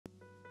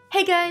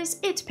Hey guys,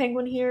 it's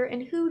Penguin here,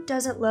 and who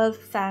doesn't love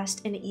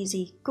fast and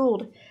easy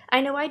gold? I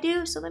know I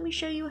do, so let me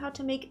show you how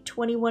to make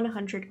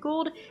 2100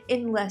 gold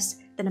in less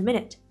than a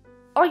minute.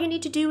 All you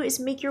need to do is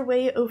make your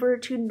way over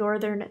to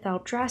Northern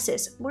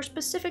Thaldraszus. More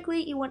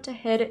specifically, you want to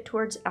head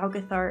towards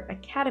Algathar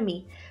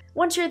Academy.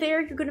 Once you're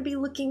there, you're going to be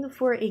looking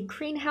for a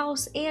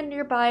greenhouse, and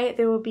nearby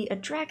there will be a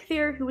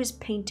Drakthir who is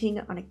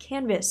painting on a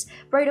canvas.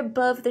 Right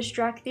above this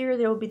Drakthir,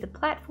 there will be the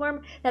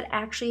platform that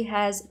actually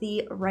has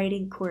the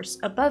writing course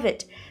above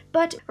it.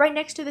 But right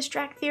next to this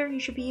Drakthir, you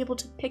should be able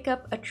to pick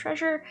up a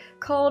treasure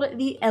called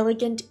the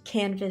Elegant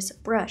Canvas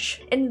Brush.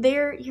 And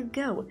there you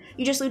go.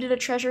 You just looted a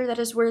treasure that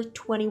is worth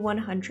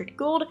 2100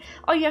 gold.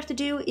 All you have to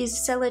do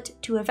is sell it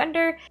to a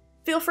vendor.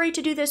 Feel free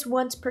to do this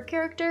once per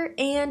character,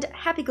 and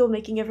happy gold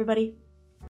making, everybody!